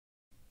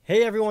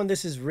Hey everyone,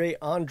 this is Ray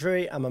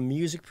Andre. I'm a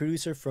music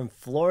producer from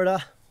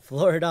Florida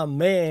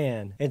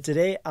man. And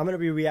today I'm going to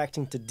be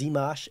reacting to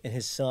Dimash and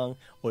his song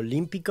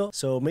Olimpico.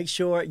 So make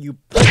sure you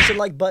punch the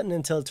like button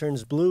until it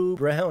turns blue,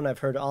 brown. I've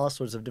heard all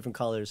sorts of different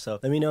colors. So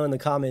let me know in the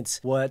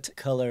comments what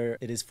color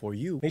it is for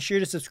you. Make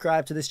sure to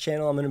subscribe to this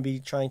channel. I'm going to be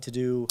trying to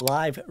do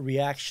live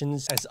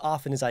reactions as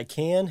often as I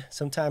can.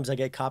 Sometimes I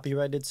get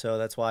copyrighted, so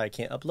that's why I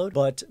can't upload.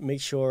 But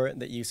make sure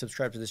that you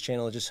subscribe to this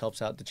channel. It just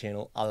helps out the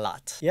channel a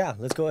lot. Yeah,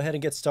 let's go ahead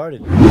and get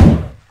started.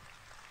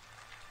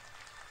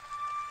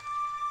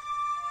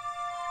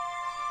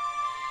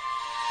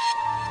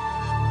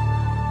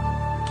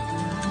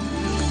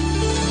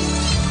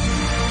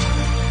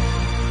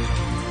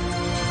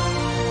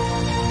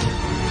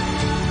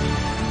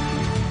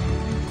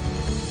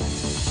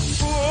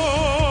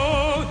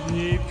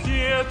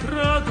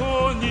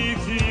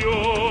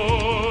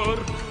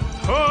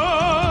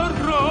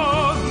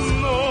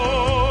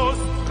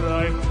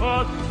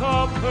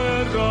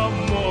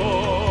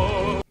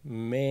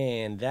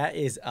 Man, that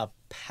is a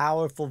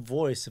powerful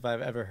voice if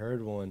I've ever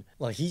heard one.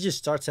 Like, he just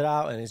starts it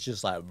out and it's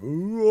just like,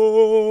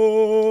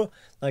 whoa.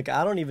 Like,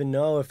 I don't even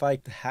know if I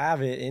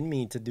have it in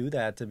me to do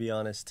that, to be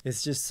honest.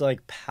 It's just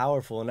like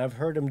powerful. And I've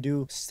heard him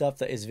do stuff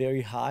that is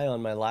very high.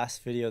 On my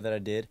last video that I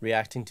did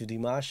reacting to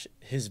Dimash,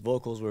 his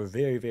vocals were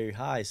very, very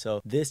high.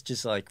 So this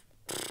just like,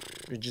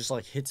 it just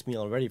like hits me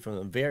already from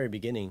the very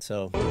beginning.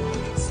 So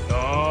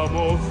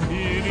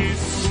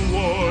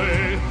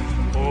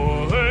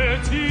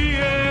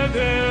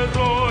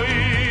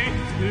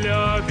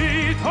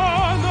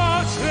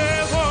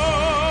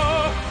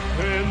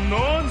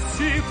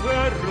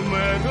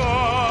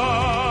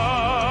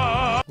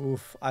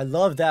oof, I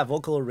love that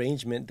vocal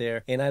arrangement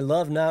there, and I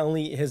love not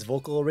only his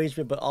vocal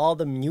arrangement but all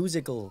the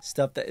musical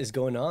stuff that is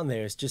going on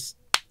there. It's just,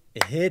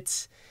 it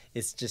hits.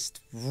 It's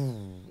just,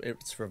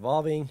 it's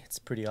revolving. It's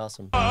pretty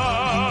awesome.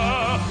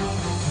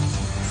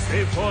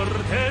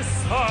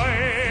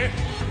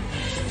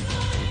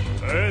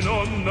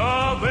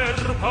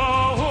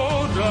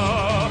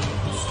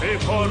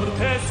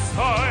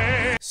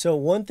 So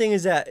one thing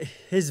is that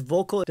his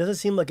vocal doesn't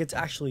seem like it's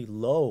actually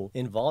low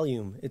in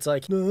volume. It's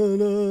like,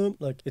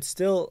 like it's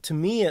still, to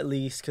me at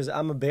least, because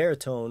I'm a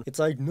baritone, it's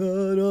like, you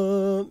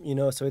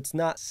know, so it's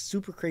not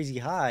super crazy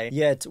high.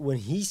 Yet when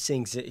he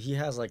sings it, he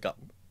has like a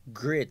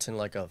grit and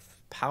like a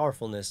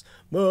powerfulness.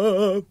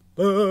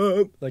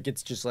 Like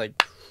it's just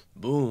like,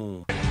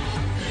 boom.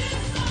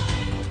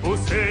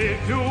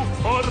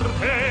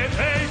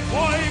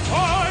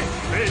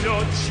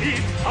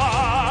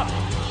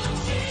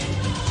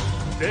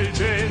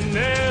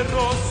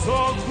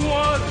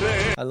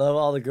 I love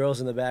all the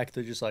girls in the back.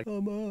 They're just like,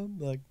 oh mom,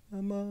 like,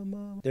 oh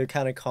mom. They're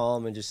kind of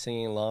calm and just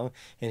singing along,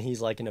 and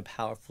he's like in a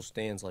powerful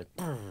stance, like,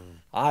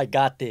 I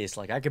got this,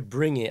 like I could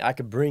bring it, I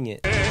could bring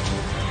it.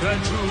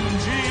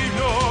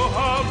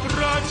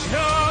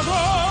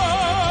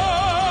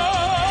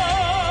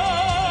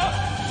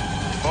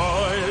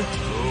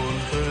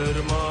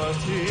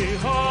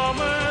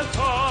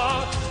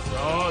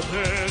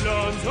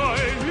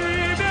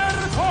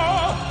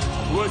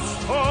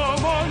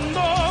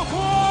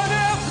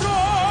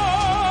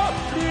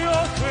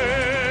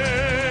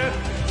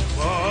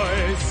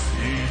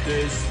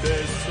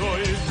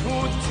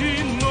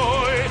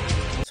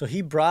 So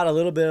he brought a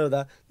little bit of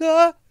that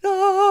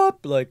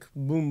like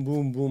boom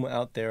boom boom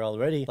out there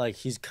already. Like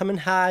he's coming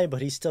high,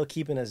 but he's still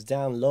keeping us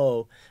down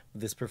low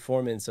with this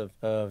performance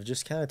of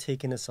just kind of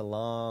taking us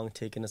along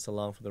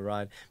for the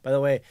ride. By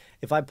the way,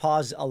 if I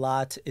pause a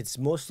lot, it's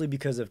mostly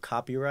because of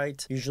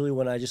copyright. Usually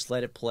when I just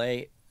let it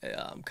play,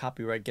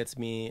 copyright gets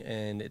me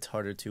and it's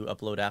harder to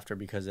upload after,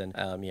 because then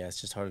yeah, it's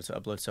just harder to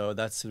upload. So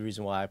that's the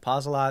reason why I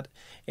pause a lot.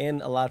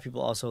 And a lot of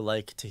people also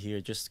like to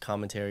hear just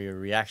commentary or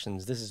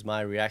reactions. This is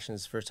my reaction.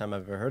 It's the first time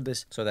I've ever heard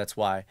this, so that's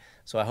why.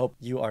 So I hope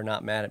you are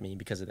not mad at me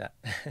because of that.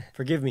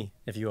 Forgive me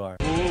if you are.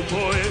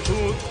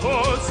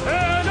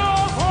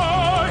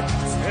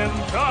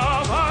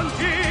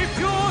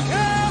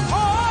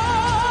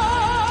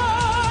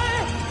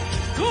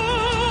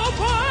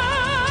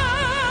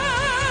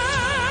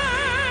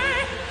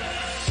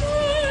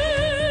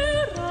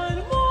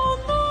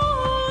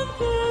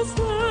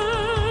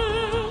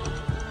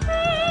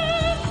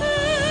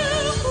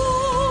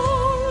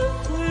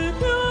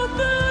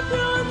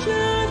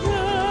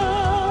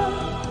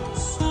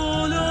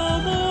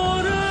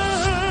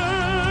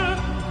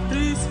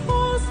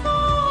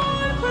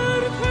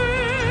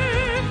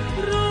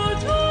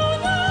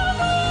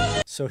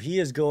 So he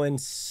is going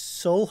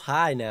so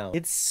high now.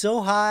 It's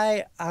so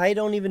high, I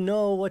don't even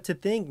know what to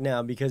think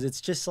now, because it's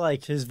just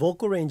like his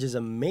vocal range is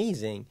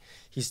amazing.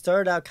 He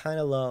started out kind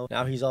of low.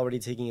 Now he's already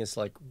taking us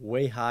like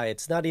way high.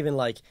 It's not even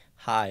like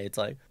high. It's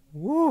like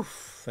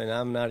woof. And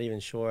I'm not even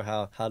sure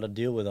how to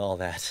deal with all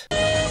that.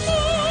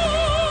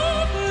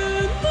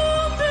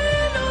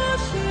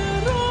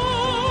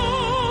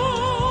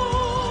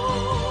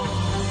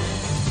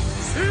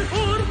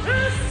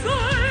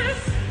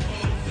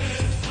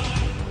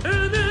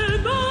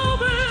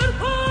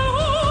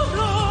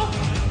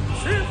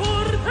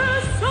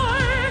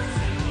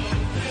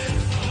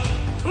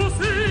 Tu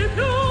sei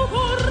più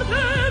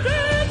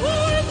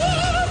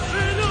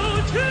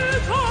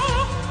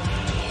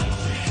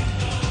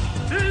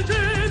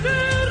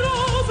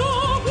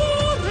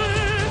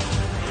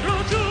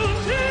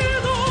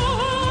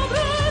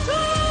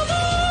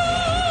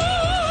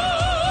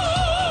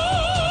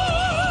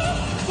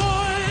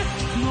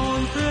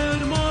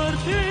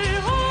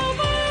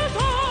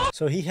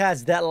So he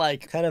has that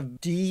like kind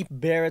of deep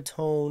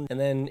baritone, and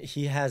then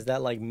he has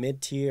that like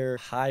mid-tier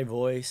high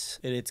voice.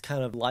 It's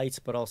kind of light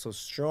but also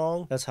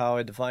strong. That's how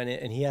I define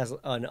it. And he has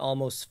an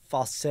almost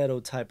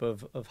falsetto type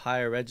of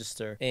higher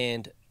register.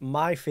 And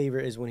my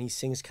favorite is when he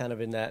sings kind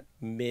of in that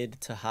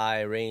mid to high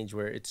range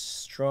where it's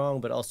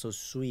strong but also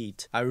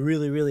sweet. I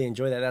really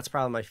enjoy that. That's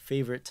probably my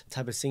favorite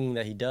type of singing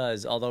that he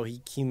does. Although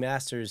he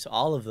masters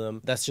all of them,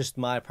 that's just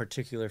my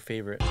particular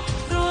favorite.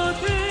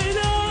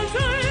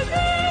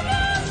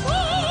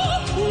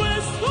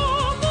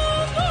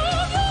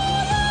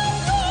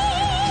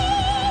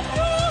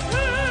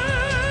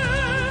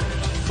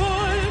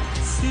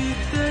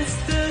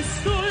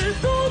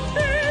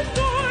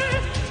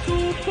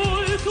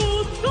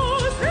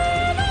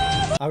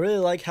 I really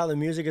like how the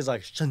music is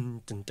like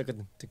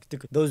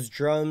those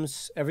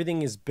drums,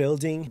 everything is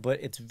building,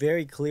 but it's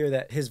very clear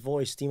that his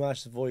voice,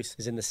 Dimash's voice,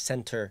 is in the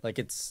center.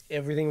 Like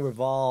everything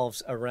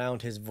revolves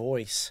around his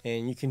voice,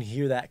 and you can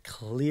hear that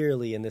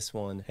clearly in this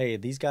one. Hey,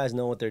 these guys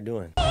know what they're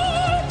doing.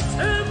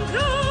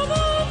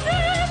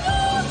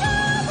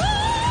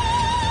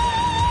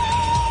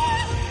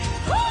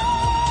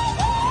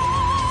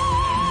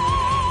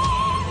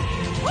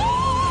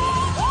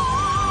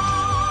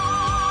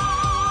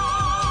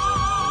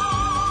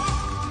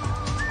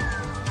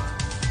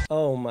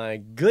 Oh my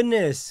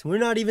goodness, we're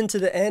not even to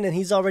the end and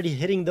he's already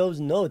hitting those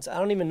notes. I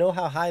don't even know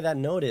how high that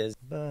note is.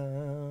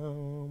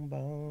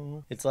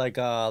 It's like,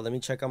 let me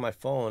check on my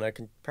phone. I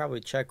can probably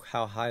check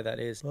how high that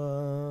is.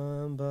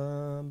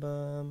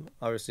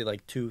 Obviously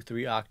like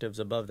 2-3 octaves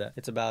above that.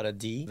 It's about a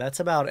D. That's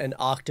about an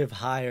octave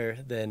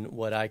higher than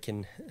what I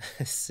can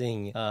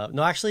sing.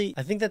 No, actually,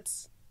 I think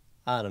that's,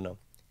 I don't know.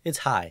 It's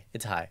high,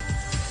 it's high.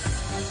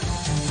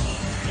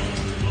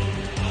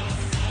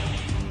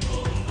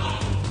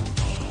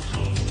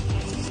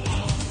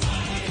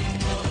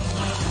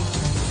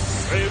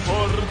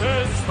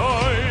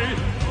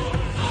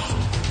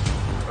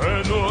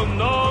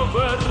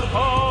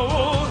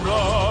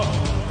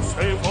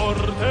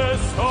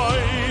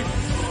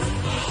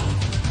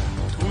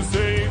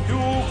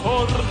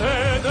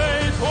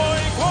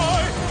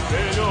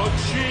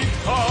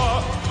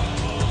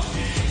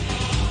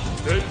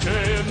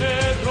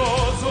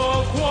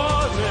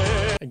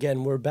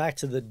 Again, we're back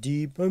to the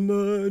deep, like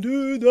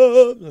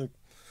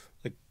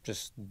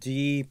just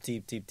deep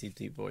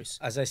voice.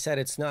 As I said,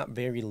 it's not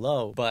very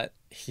low, but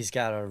he's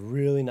got a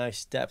really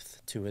nice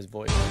depth to his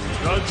voice.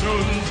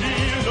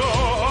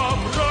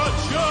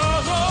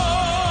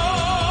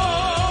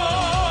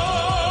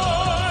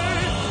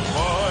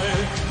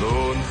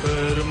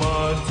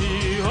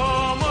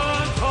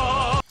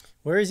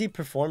 Where is he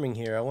performing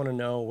here? I want to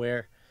know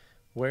where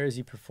is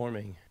he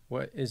performing?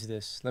 What is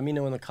this? Let me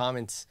know in the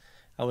comments.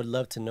 I would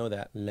love to know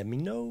that. Let me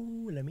know.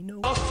 Let me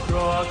know.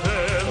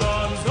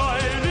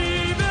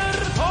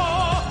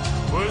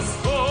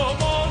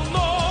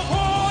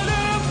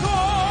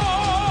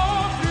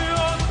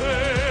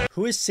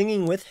 Who is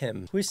singing with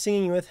him? Who is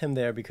singing with him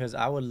there? Because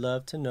I would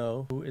love to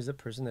know who is the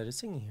person that is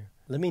singing here.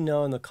 Let me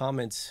know in the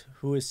comments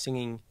who is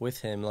singing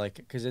with him, like,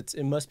 because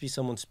it must be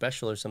someone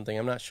special or something.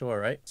 I'm not sure,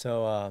 right?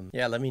 So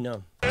yeah, let me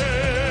know.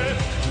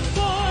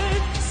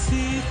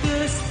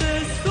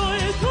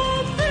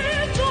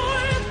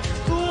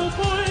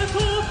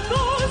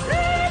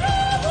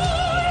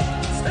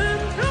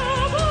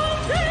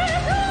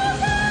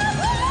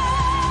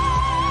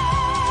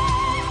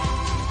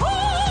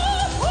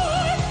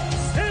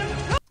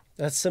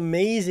 That's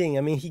amazing.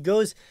 I mean, he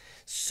goes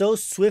so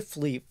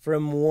swiftly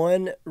from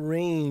one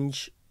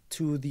range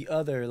to the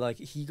other. Like,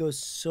 he goes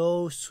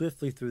so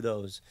swiftly through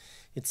those.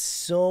 It's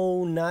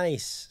so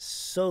nice.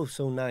 So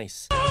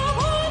nice.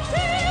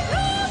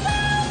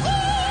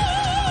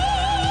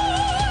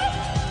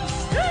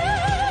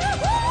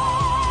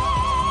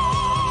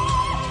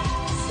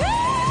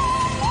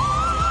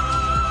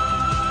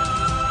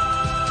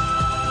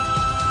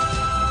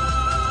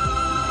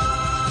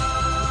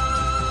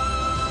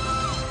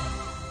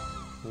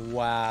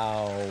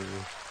 Wow,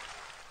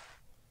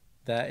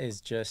 that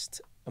is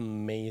just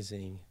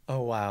amazing. Oh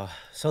wow.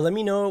 So let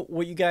me know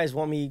what you guys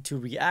want me to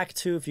react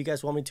to. If you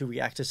guys want me to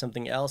react to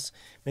something else,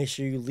 make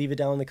sure you leave it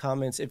down in the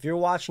comments. If you're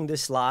watching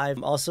this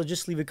live, also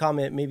just leave a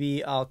comment.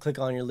 Maybe I'll click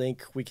on your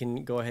link. We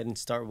can go ahead and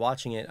start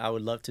watching it. I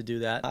would love to do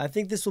that. I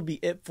think this will be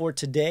it for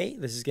today.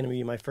 This is going to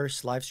be my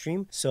first live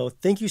stream. So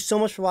thank you so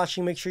much for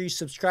watching. Make sure you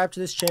subscribe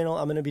to this channel.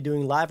 I'm going to be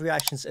doing live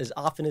reactions as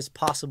often as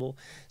possible.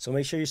 So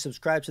make sure you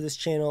subscribe to this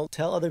channel.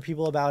 Tell other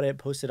people about it.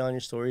 Post it on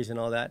your stories and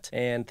all that.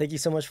 And thank you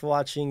so much for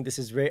watching. This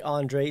is Ray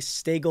Andre.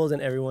 Stay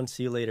golden, everyone.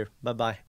 See you later. Bye-bye.